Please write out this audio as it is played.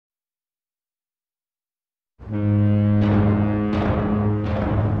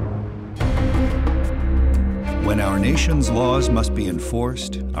When our nation's laws must be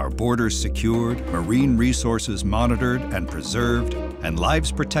enforced, our borders secured, marine resources monitored and preserved, and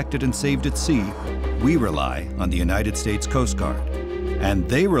lives protected and saved at sea, we rely on the United States Coast Guard. And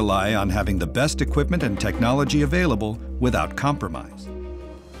they rely on having the best equipment and technology available without compromise.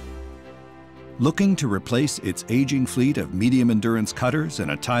 Looking to replace its aging fleet of medium-endurance cutters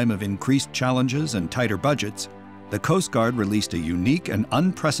in a time of increased challenges and tighter budgets, the Coast Guard released a unique and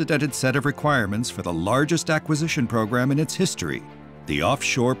unprecedented set of requirements for the largest acquisition program in its history, the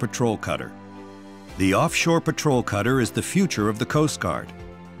Offshore Patrol Cutter. The Offshore Patrol Cutter is the future of the Coast Guard.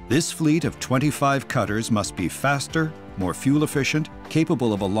 This fleet of 25 cutters must be faster, more fuel-efficient,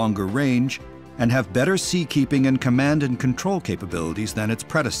 capable of a longer range, and have better seakeeping and command and control capabilities than its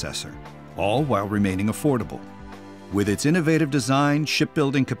predecessor, all while remaining affordable. With its innovative design,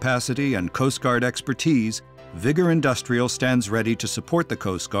 shipbuilding capacity, and Coast Guard expertise, Vigor Industrial stands ready to support the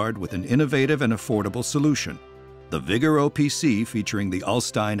Coast Guard with an innovative and affordable solution, the Vigor OPC featuring the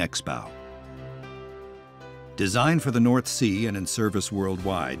Ulstein X-BOW. Designed for the North Sea and in service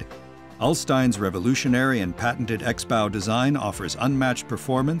worldwide, Ulstein's revolutionary and patented X-BOW design offers unmatched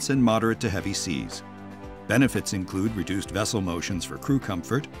performance in moderate to heavy seas. Benefits include reduced vessel motions for crew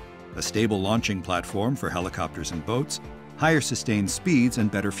comfort, a stable launching platform for helicopters and boats, higher sustained speeds, and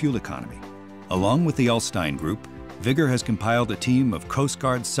better fuel economy. Along with the Ulstein Group, Vigor has compiled a team of Coast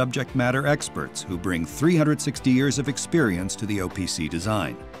Guard subject matter experts who bring 360 years of experience to the OPC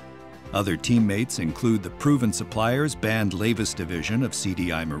design. Other teammates include the proven suppliers Band Lavis Division of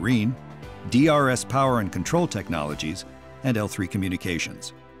CDI Marine, DRS Power and Control Technologies, and L3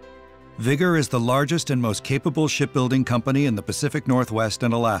 Communications. Vigor is the largest and most capable shipbuilding company in the Pacific Northwest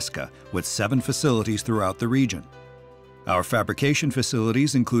and Alaska, with 7 facilities throughout the region. Our fabrication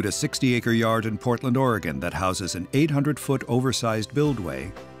facilities include a 60-acre yard in Portland, Oregon that houses an 800-foot oversized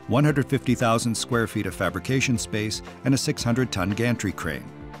buildway, 150,000 square feet of fabrication space, and a 600-ton gantry crane.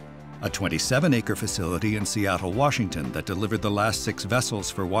 A 27-acre facility in Seattle, Washington that delivered the last 6 vessels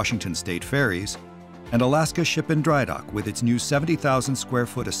for Washington State Ferries, and Alaska Ship and Dry Dock with its new 70,000 square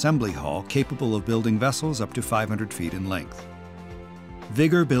foot assembly hall capable of building vessels up to 500 feet in length.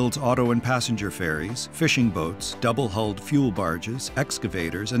 Vigor builds auto and passenger ferries, fishing boats, double-hulled fuel barges,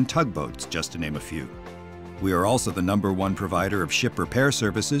 excavators, and tugboats, just to name a few. We are also the #1 provider of ship repair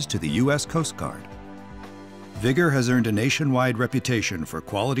services to the U.S. Coast Guard. Vigor has earned a nationwide reputation for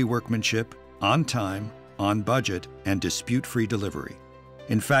quality workmanship, on time, on budget, and dispute-free delivery.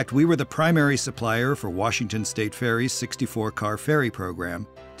 In fact, we were the primary supplier for Washington State Ferry's 64-car ferry program,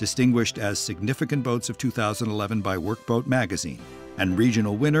 distinguished as Significant Boats of 2011 by Workboat magazine, and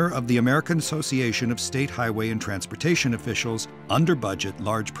regional winner of the American Association of State Highway and Transportation Officials Under Budget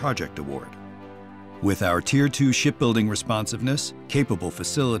Large Project Award. With our Tier 2 shipbuilding responsiveness, capable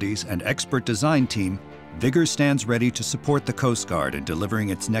facilities, and expert design team, Vigor stands ready to support the Coast Guard in delivering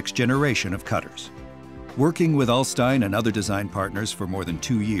its next generation of cutters. Working with Ulstein and other design partners for more than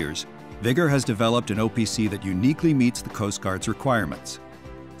 2 years, Vigor has developed an OPC that uniquely meets the Coast Guard's requirements.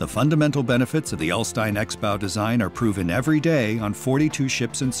 The fundamental benefits of the Ulstein X-BOW design are proven every day on 42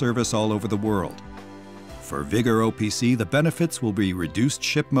 ships in service all over the world. For Vigor OPC, the benefits will be reduced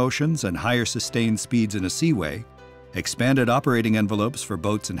ship motions and higher sustained speeds in a seaway, expanded operating envelopes for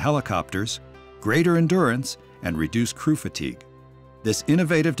boats and helicopters, greater endurance, and reduced crew fatigue. This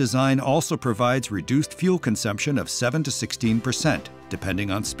innovative design also provides reduced fuel consumption of 7 to 16%,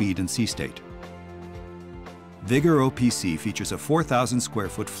 depending on speed and sea state. Vigor OPC features a 4,000 square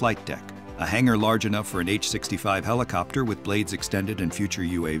foot flight deck, a hangar large enough for an H-65 helicopter with blades extended and future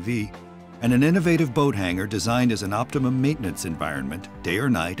UAV, and an innovative boat hangar designed as an optimum maintenance environment, day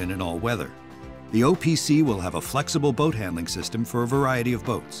or night and in all weather. The OPC will have a flexible boat handling system for a variety of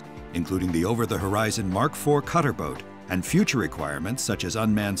boats, including the over-the-horizon Mark IV cutter boat and future requirements such as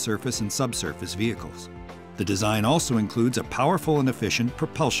unmanned surface and subsurface vehicles. The design also includes a powerful and efficient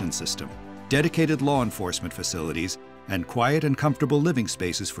propulsion system, dedicated law enforcement facilities, and quiet and comfortable living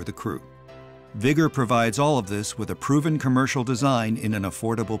spaces for the crew. Vigor provides all of this with a proven commercial design in an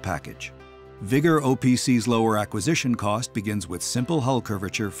affordable package. Vigor OPC's lower acquisition cost begins with simple hull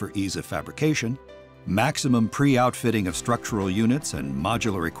curvature for ease of fabrication, maximum pre-outfitting of structural units and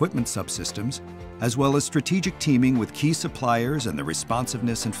modular equipment subsystems, as well as strategic teaming with key suppliers and the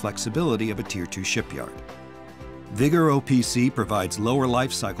responsiveness and flexibility of a Tier 2 shipyard. Vigor OPC provides lower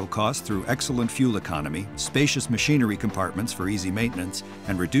life cycle costs through excellent fuel economy, spacious machinery compartments for easy maintenance,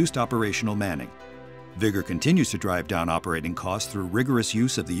 and reduced operational manning. Vigor continues to drive down operating costs through rigorous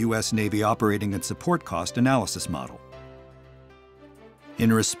use of the U.S. Navy Operating and Support Cost Analysis Model.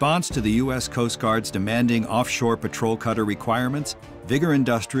 In response to the U.S. Coast Guard's demanding offshore patrol cutter requirements, Vigor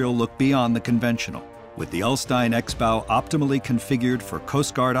Industrial looked beyond the conventional. With the Ulstein X-BOW optimally configured for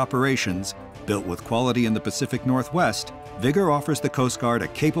Coast Guard operations, built with quality in the Pacific Northwest, Vigor offers the Coast Guard a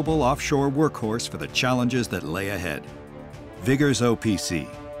capable offshore workhorse for the challenges that lay ahead. Vigor's OPC,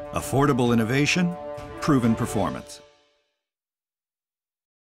 affordable innovation, proven performance.